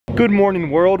Good morning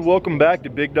world, welcome back to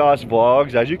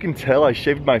BigDawsVlogs. As you can tell, I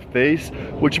shaved my face,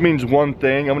 which means one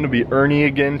thing: I'm gonna be Ernie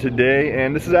again today,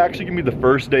 and this is actually gonna be the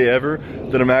first day ever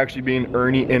that I'm actually being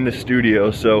Ernie in the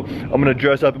studio. So I'm gonna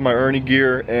dress up in my Ernie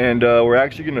gear, and we're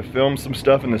actually gonna film some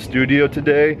stuff in the studio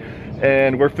today.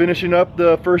 And we're finishing up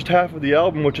the first half of the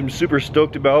album, which I'm super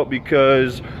stoked about,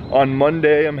 because on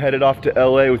Monday I'm headed off to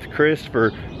LA with Chris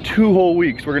for 2 whole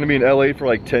weeks. We're gonna be in LA for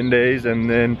like 10 days, and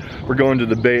then we're going to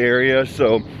the Bay Area.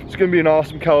 So it's gonna be an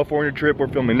awesome California trip. We're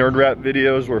filming nerd rap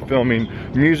videos, we're filming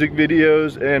music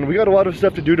videos, and we got a lot of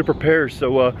stuff to do to prepare.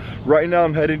 So right now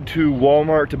I'm headed to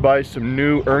Walmart to buy some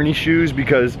new Ernie shoes,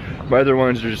 because my other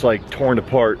ones are just like torn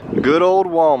apart. Good old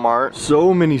Walmart.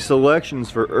 So many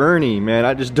selections for Ernie, man.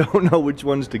 I just don't know which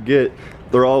ones to get.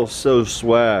 They're all so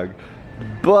swag.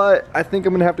 But I think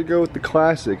I'm gonna have to go with the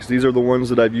classics. These are the ones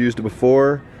that I've used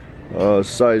before.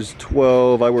 Size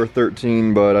 12, I wear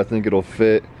 13, but I think it'll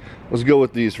fit. Let's go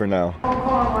with these for now.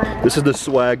 This is the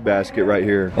swag basket right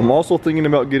here. I'm also thinking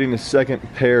about getting a second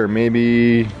pair,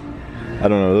 maybe, I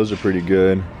don't know, those are pretty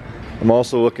good. I'm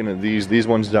also looking at these. These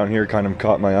ones down here kind of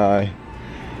caught my eye.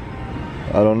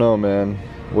 I don't know, man.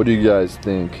 What do you guys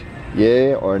think?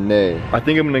 Yay or nay? I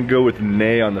think I'm gonna go with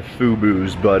nay on the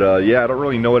FUBUs, but yeah, I don't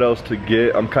really know what else to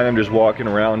get. I'm kind of just walking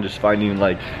around, just finding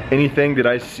like anything that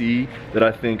I see that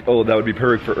I think, oh, that would be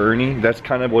perfect for Ernie. That's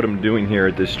kind of what I'm doing here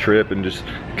at this trip, and just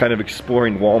kind of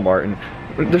exploring Walmart.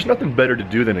 And there's nothing better to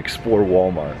do than explore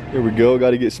Walmart. Here we go,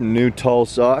 gotta get some new tall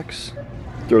socks.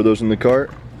 Throw those in the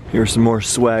cart. Here's some more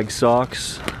swag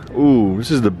socks. Ooh,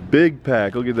 this is the big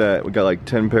pack, look at that. We got like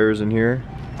 10 pairs in here.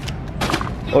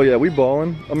 Oh yeah, we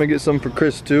ballin'. I'm gonna get some for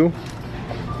Chris too.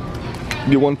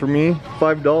 Get one for me,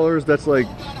 $5. That's like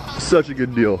such a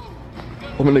good deal.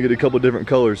 I'm gonna get a couple different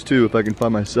colors too if I can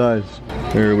find my size.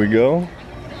 Here we go.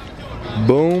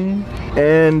 Boom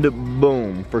and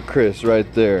boom for Chris right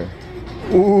there.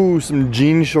 Ooh, some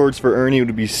jean shorts for Ernie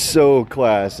would be so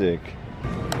classic.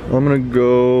 I'm gonna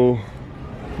go,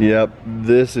 yep,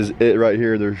 this is it right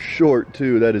here. They're short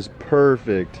too, that is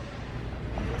perfect.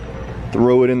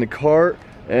 Throw it in the cart.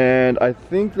 And I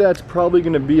think that's probably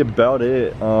gonna be about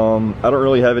it. I don't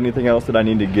really have anything else that I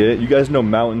need to get. You guys know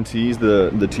Mountain Tees,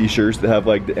 the t-shirts that have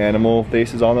like the animal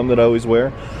faces on them that I always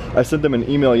wear. I sent them an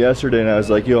email yesterday and I was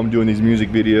like, yo, I'm doing these music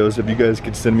videos, if you guys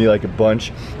could send me like a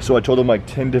bunch. So I told them like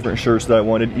 10 different shirts that I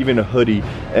wanted, even a hoodie,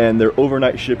 and they're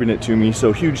overnight shipping it to me.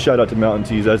 So huge shout out to Mountain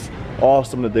Tees. That's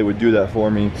awesome that they would do that for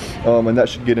me. And that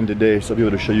should get in today, so I'll be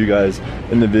able to show you guys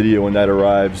in the video when that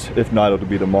arrives. If not, it'll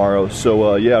be tomorrow.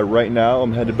 So yeah, right now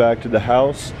I'm headed back to the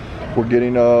house. We're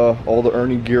getting all the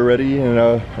Ernie gear ready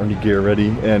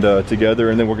and together,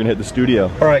 and then we're gonna hit the studio.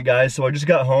 All right guys, so I just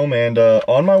got home, and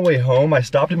on my way home I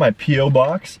stopped at my P.O.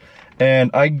 box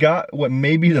and I got what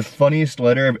may be the funniest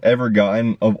letter I've ever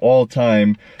gotten of all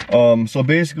time. So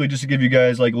basically, just to give you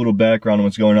guys like a little background on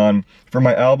what's going on, for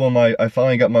my album, I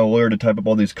finally got my lawyer to type up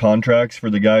all these contracts for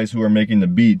the guys who are making the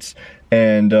beats.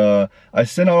 And I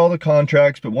sent out all the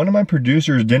contracts, but one of my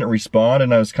producers didn't respond,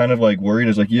 and I was kind of like worried. I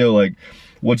was like, yo, like,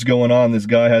 what's going on? This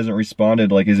guy hasn't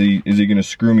responded. Like, is he gonna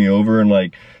screw me over and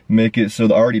like make it so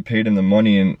that I already paid him the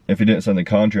money, and if he didn't sign the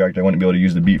contract, I wouldn't be able to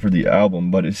use the beat for the album.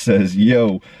 But it says,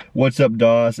 yo, what's up,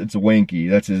 Doss? It's Wanky.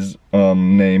 That's his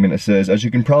name. And it says, as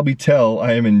you can probably tell,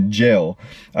 I am in jail.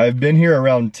 I've been here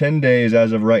around 10 days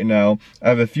as of right now. I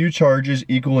have a few charges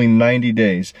equaling 90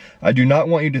 days. I do not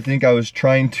want you to think I was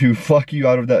trying to fuck you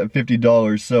out of that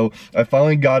 $50. So I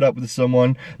finally got up with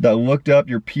someone that looked up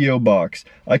your P.O. box.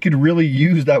 I could really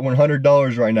use that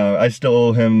 $100 right now. I still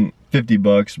owe him 50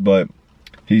 bucks, but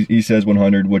he says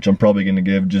 100, which I'm probably gonna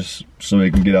give just so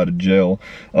he can get out of jail,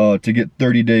 to get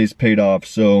 30 days paid off.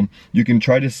 So you can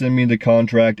try to send me the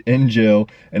contract in jail,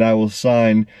 and I will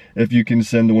sign if you can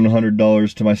send the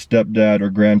 $100 to my stepdad or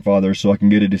grandfather so I can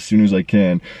get it as soon as I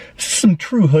can. This is some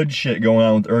true hood shit going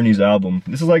on with Ernie's album.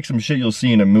 This is like some shit you'll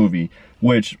see in a movie,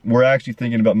 which we're actually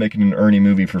thinking about making an Ernie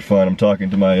movie for fun. I'm talking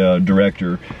to my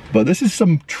director. But this is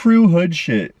some true hood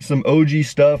shit, some OG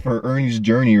stuff for Ernie's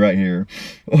journey right here.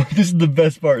 This is the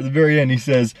best part. At the very end, he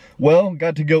says, well,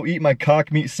 got to go eat my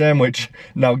cock meat sandwich.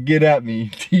 Now get at me,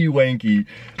 T Wanky.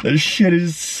 This shit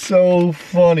is so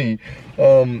funny.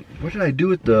 What should I do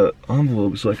with the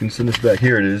envelope so I can send this back?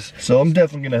 Here it is. So I'm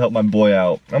definitely gonna help my boy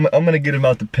out. I'm gonna get him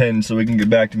out the pen so we can get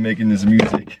back to making this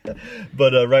music.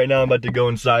 But right now I'm about to go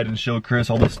inside and show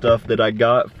Chris all the stuff that I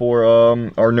got for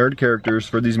our nerd characters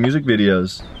for these music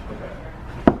videos.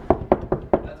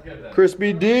 That's good, then.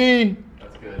 Crispy D!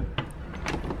 That's good.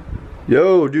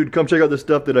 Yo, dude, come check out the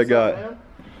stuff that I got.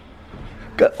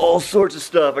 Got all sorts of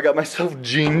stuff. I got myself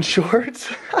jean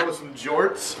shorts. Oh, some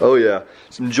jorts? Oh yeah,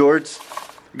 some jorts.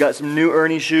 Got some new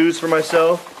Ernie shoes for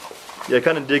myself. Yeah,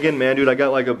 kind of digging, man, dude. I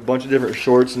got like a bunch of different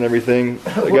shorts and everything.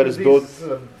 I got us both.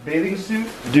 Bathing suit?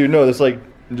 Dude, no, that's like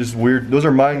just weird. Those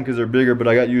are mine because they're bigger, but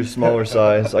I got you a smaller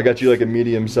size. I got you like a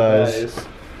medium size. Nice.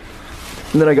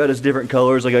 And then I got us different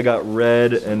colors. Like I got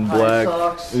red and black.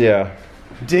 Socks. Yeah.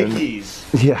 Dickies.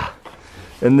 Yeah.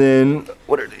 And then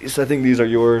what are these? I think these are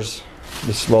yours.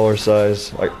 The smaller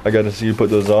size. I got to see you put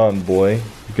those on, boy.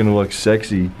 You're gonna look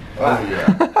sexy. Oh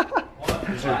yeah.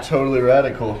 These are totally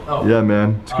radical. Oh. Yeah,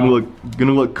 man. It's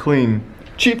gonna look clean.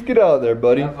 Chief, get out of there,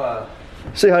 buddy.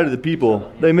 Say hi to the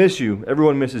people. They miss you.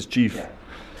 Everyone misses Chief. Yeah.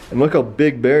 And look how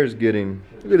big Bear's getting.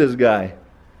 Look at this guy.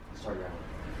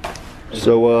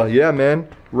 So yeah, man.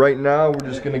 Right now we're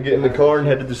just gonna get in the car and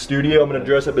head to the studio. I'm gonna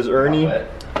dress up as Ernie.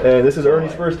 And this is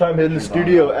Ernie's first time hitting the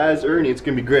studio as Ernie. It's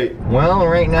gonna be great. Well,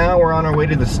 right now we're on our way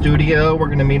to the studio. We're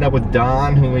gonna meet up with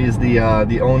Don, who is the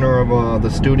owner of the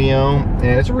studio. And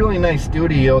it's a really nice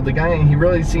studio. The guy, he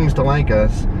really seems to like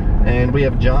us. And we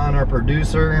have John, our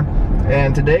producer.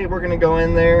 And today we're gonna go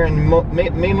in there and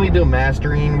mainly do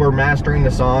mastering. We're mastering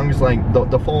the songs, like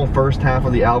the full first half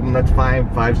of the album. That's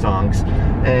five songs.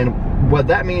 And what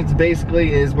that means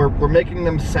basically is we're making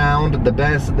them sound the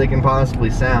best that they can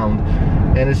possibly sound.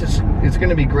 And it's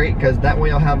gonna be great because that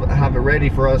way I'll have it ready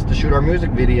for us to shoot our music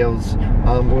videos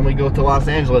when we go to Los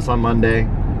Angeles on Monday.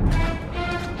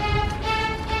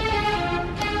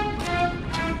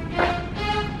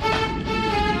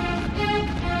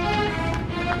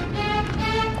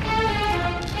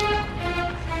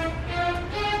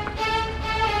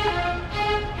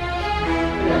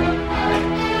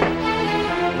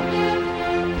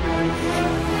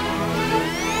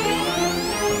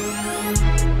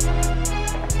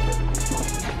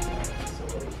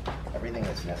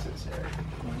 Necessary.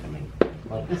 I mean,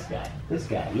 like this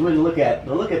guy. You wouldn't look at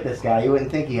this guy. You wouldn't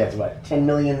think he has what 10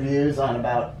 million views on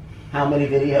about how many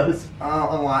videos?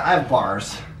 I have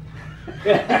bars.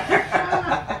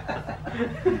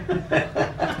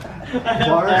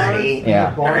 Bars?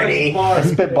 Yeah. Ernie. I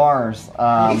spit bars.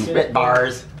 Spit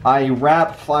bars. I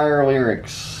rap fire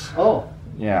lyrics. Oh.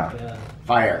 Yeah.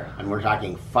 Fire. And we're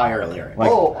talking fire lyrics. Like,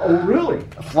 oh, really?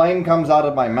 Flame comes out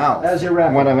of my mouth as you're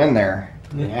rapping when I'm in there.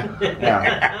 Yeah.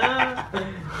 Yeah.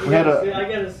 I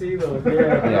gotta see those. Yeah.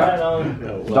 Yeah. Right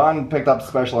on. Don picked up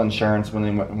special insurance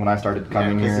when I started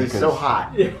coming here. He's so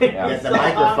hot. Yeah. Yes, the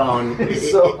microphone.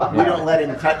 We don't let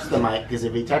him touch the mic because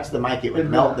if he touched the mic, it would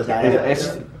melt the guy.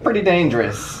 It's pretty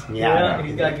dangerous. Yeah.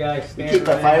 He's got guys standing. Keep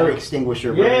a fire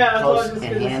extinguisher really close and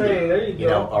handy. There you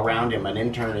know, around him. An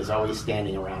intern is always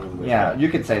standing around him. Yeah, you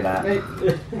could say that.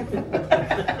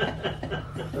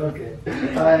 Okay.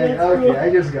 Okay, I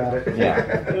just got it.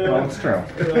 Yeah, well, it's true.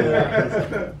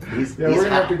 He's we're gonna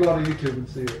hot. have to go on YouTube and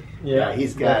see it. Yeah,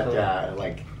 he's got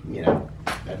like a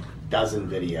dozen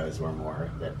videos or more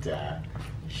that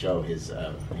show his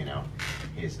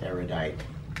his erudite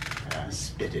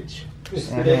spittage.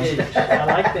 Spittage. I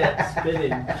like that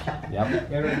spittage.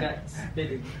 Yep. Erudite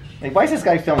spittage. Hey, why is this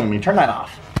guy filming me? Turn that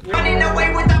off. Running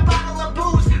away with a bottle of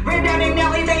booze. Ran down in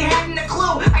Nelly, they hadn't a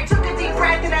clue. I took a deep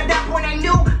breath and at that point I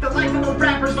knew the life of a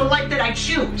rapper's the life that I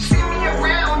choose. See me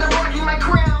around, I'm rocking my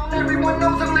crown. Everyone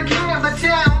knows I'm the king of the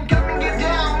town. Come and get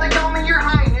down, they call me your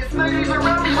highness. Ladies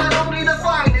around me, but only the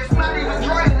finest. Not even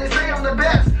trying, they say I'm the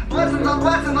best. Blessings on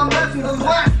blessings on blessings on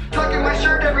blessed. Tucking my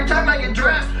shirt every time I get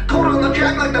dressed. Cold on the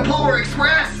track like the Polar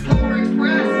Express. Polar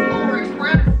Express, Polar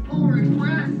Express, Polar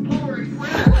Express, Polar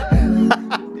Express.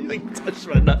 You think touch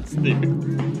my nuts,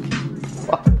 dude?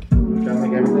 Fuck. I'm trying to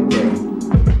make everything good.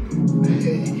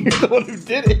 You're the one who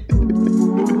did it.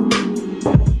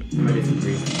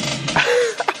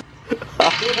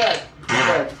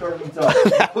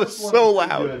 That was so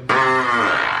loud.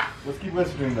 Let's keep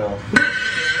listening though.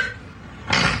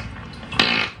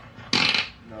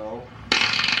 No.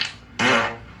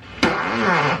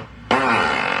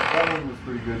 That one was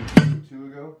pretty good. 2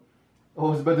 ago. Oh, I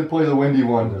was about to play the windy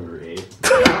one. Number 8.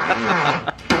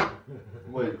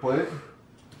 Wait, play it.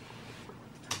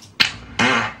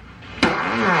 That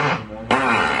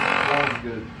was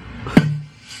good.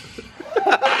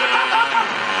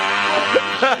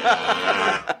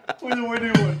 Play the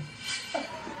windy one.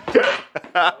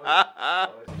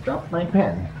 Drop my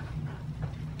pen.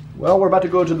 Well, we're about to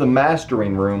go to the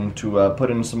mastering room to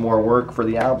put in some more work for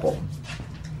the album.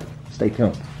 Stay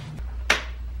tuned.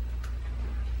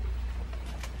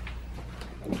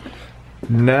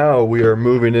 Now we are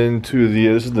moving into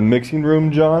this is the mixing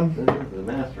room, John? The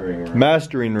mastering room.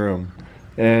 Mastering room.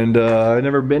 And I've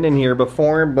never been in here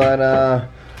before, but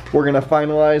we're gonna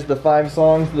finalize the 5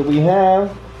 songs that we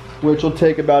have, which will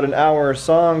take about an hour a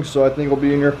song, so I think we'll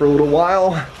be in here for a little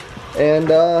while. And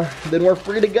then we're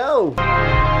free to go.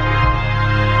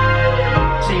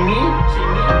 See me?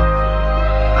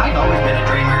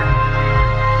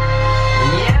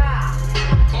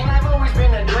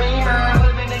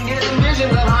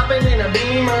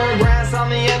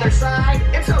 side,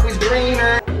 it's always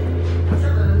greener.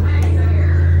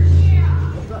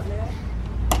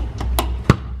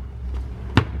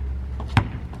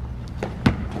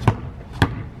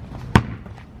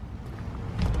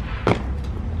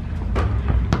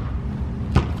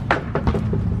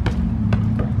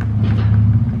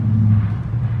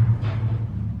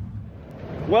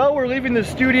 Well, we're leaving the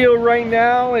studio right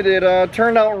now, and it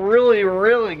turned out really,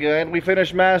 really good. We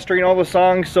finished mastering all the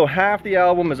songs, so half the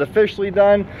album is officially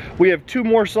done. We have 2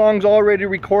 more songs already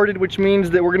recorded, which means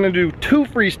that we're gonna do 2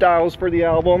 freestyles for the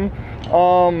album.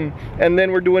 And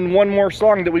then we're doing 1 more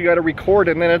song that we gotta record,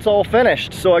 and then it's all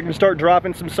finished. So I can start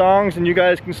dropping some songs, and you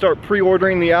guys can start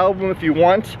pre-ordering the album if you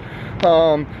want.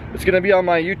 It's gonna be on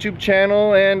my YouTube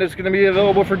channel, and it's gonna be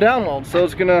available for download, so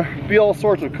it's gonna be all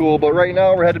sorts of cool. But right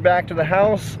now we're headed back to the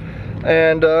house,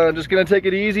 and just gonna take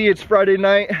it easy. It's Friday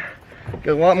night,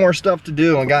 got a lot more stuff to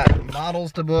do. I got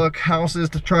models to book, houses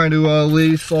to try to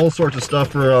lease, all sorts of stuff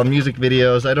for music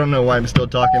videos. I don't know why I'm still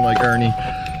talking like Ernie,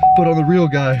 but on the real,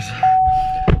 guys,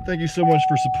 thank you so much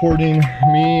for supporting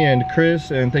me and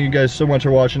Chris, and thank you guys so much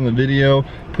for watching the video.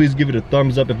 Please give it a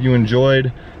thumbs up if you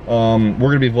enjoyed. We're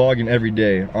gonna be vlogging every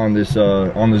day on this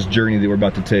journey that we're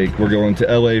about to take. We're going to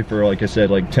LA for, like I said,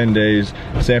 like 10 days,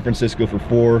 San Francisco for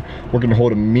 4. We're gonna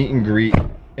hold a meet and greet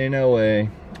in LA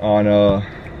on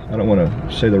I don't want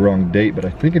to say the wrong date, but I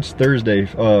think it's Thursday,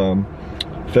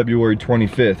 February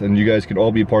 25th, and you guys can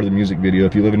all be a part of the music video.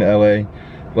 If you live in LA,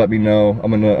 let me know.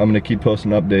 I'm gonna keep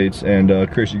posting updates. And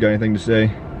Chris, you got anything to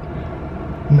say?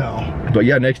 No. But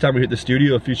yeah, next time we hit the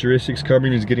studio, Futuristic's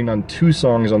coming. He's getting on 2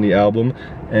 songs on the album.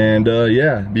 And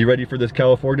yeah, be ready for this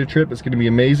California trip. It's gonna be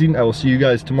amazing. I will see you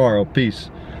guys tomorrow. Peace.